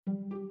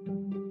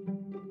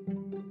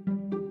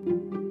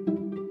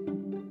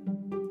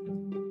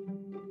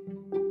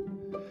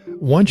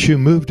Once you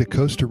move to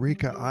Costa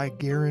Rica, I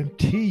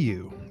guarantee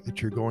you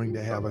that you're going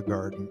to have a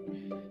garden.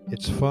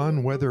 It's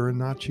fun whether or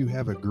not you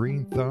have a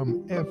green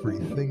thumb.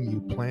 Everything you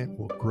plant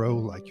will grow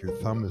like your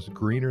thumb is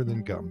greener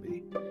than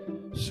Gumby.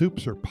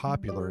 Soups are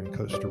popular in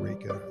Costa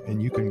Rica,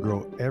 and you can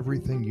grow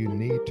everything you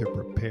need to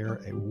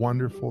prepare a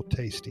wonderful,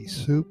 tasty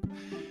soup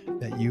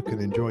that you can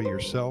enjoy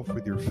yourself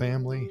with your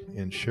family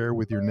and share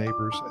with your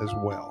neighbors as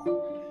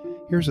well.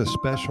 Here's a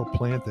special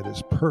plant that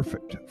is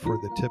perfect for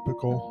the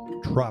typical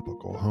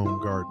tropical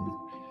home garden.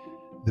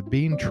 The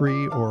bean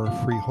tree, or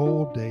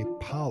frijol de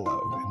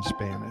palo in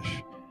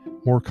Spanish,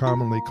 more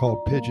commonly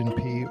called pigeon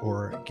pea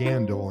or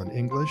gandul in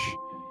English.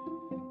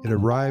 It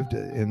arrived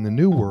in the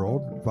New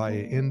World via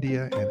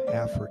India and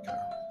Africa.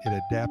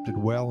 It adapted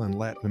well in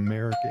Latin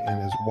America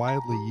and is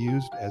widely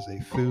used as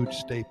a food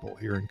staple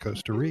here in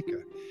Costa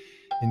Rica.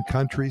 In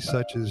countries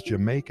such as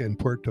Jamaica and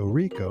Puerto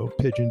Rico,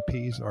 pigeon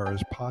peas are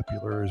as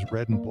popular as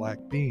red and black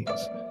beans.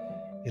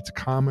 It's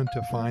common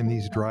to find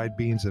these dried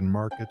beans in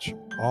markets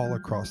all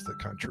across the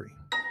country.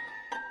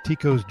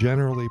 Ticos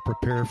generally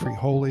prepare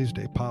frijoles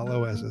de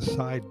palo as a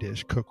side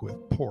dish cooked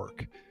with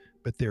pork,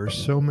 but there are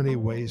so many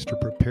ways to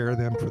prepare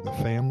them for the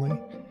family.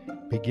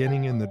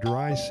 Beginning in the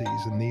dry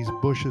season, these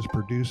bushes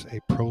produce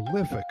a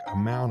prolific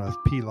amount of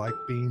pea-like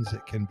beans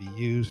that can be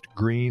used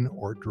green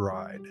or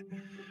dried.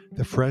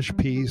 The fresh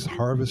peas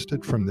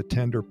harvested from the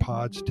tender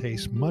pods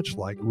taste much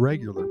like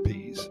regular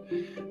peas.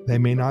 They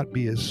may not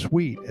be as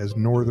sweet as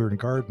northern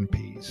garden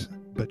peas,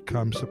 but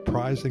come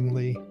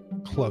surprisingly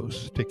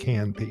close to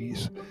canned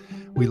peas.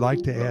 We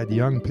like to add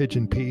young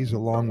pigeon peas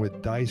along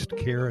with diced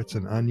carrots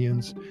and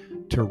onions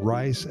to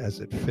rice as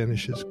it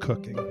finishes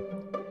cooking.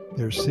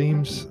 This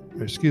steams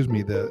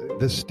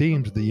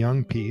the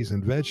young peas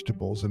and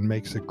vegetables and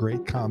makes a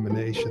great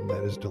combination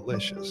that is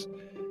delicious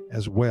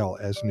as well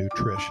as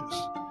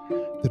nutritious.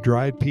 The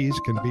dried peas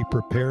can be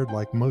prepared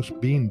like most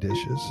bean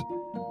dishes.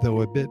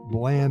 Though a bit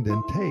bland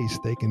in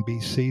taste, they can be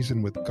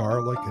seasoned with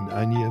garlic and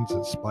onions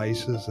and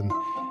spices and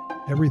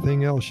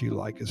everything else you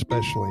like,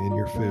 especially in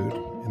your food,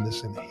 and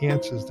this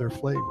enhances their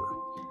flavor.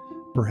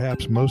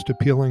 Perhaps most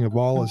appealing of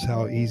all is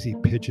how easy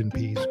pigeon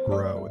peas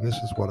grow, and this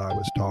is what I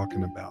was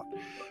talking about,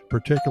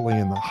 particularly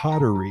in the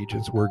hotter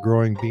regions where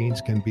growing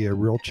beans can be a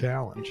real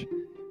challenge.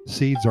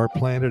 Seeds are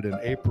planted in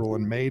April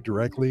and May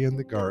directly in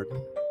the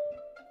garden,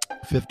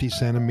 50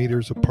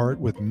 centimeters apart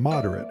with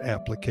moderate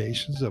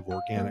applications of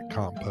organic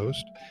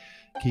compost.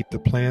 Keep the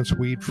plants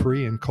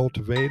weed-free and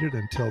cultivated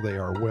until they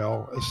are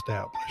well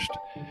established.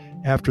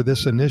 After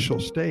this initial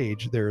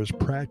stage, there is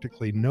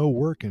practically no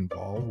work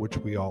involved, which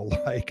we all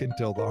like,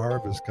 until the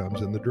harvest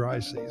comes in the dry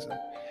season.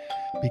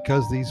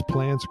 Because these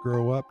plants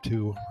grow up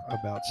to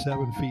about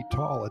 7 feet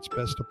tall, it's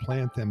best to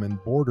plant them in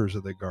borders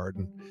of the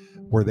garden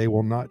where they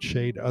will not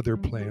shade other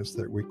plants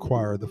that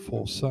require the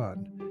full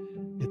sun.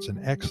 It's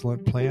an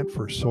excellent plant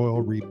for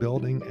soil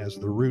rebuilding as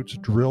the roots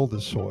drill the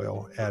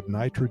soil, add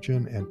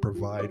nitrogen, and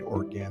provide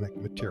organic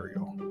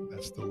material.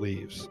 That's the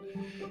leaves.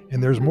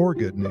 And there's more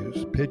good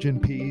news. Pigeon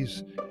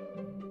peas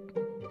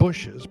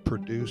bushes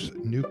produce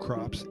new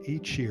crops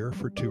each year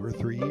for 2 or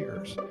 3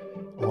 years.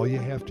 All you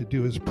have to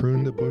do is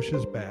prune the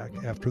bushes back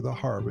after the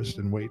harvest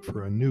and wait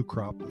for a new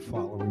crop the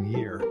following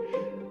year.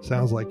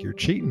 Sounds like you're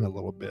cheating a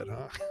little bit,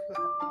 huh?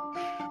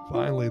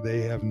 Finally,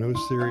 they have no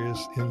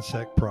serious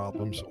insect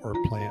problems or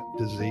plant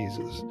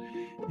diseases.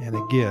 And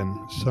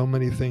again, so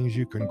many things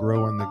you can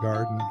grow in the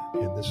garden,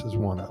 and this is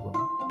one of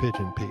them,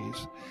 pigeon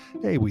peas.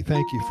 Hey, we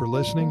thank you for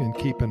listening, and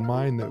keep in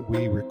mind that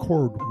we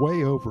record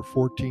way over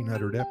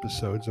 1,400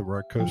 episodes of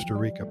our Costa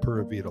Rica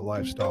Pura Vida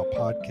lifestyle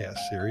podcast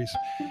series.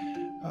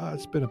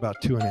 It's been about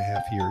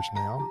 2.5 years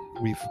now.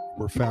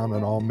 We're found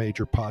on all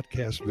major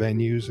podcast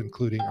venues,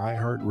 including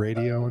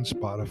iHeartRadio and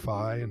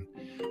Spotify, and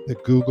the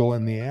Google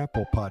and the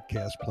Apple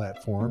podcast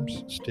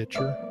platforms,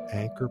 Stitcher,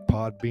 Anchor,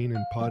 Podbean,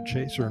 and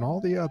Podchaser, and all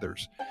the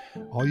others.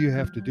 All you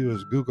have to do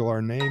is Google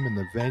our name and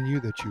the venue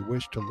that you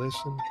wish to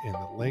listen, and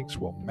the links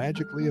will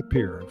magically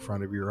appear in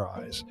front of your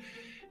eyes.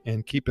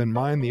 And keep in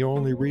mind, the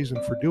only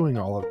reason for doing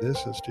all of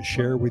this is to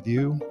share with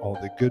you all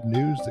the good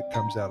news that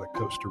comes out of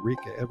Costa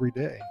Rica every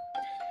day.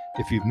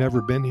 If you've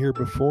never been here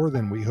before,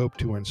 then we hope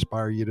to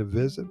inspire you to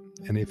visit.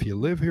 And if you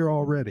live here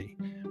already,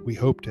 we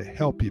hope to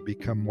help you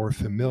become more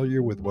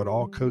familiar with what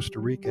all Costa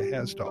Rica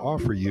has to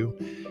offer you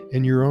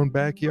in your own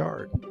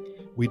backyard.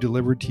 We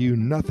deliver to you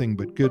nothing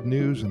but good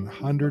news and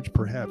hundreds,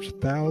 perhaps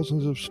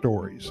thousands of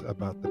stories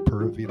about the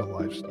Pura Vida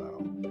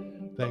lifestyle.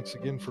 Thanks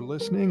again for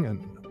listening,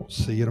 and we'll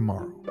see you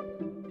tomorrow.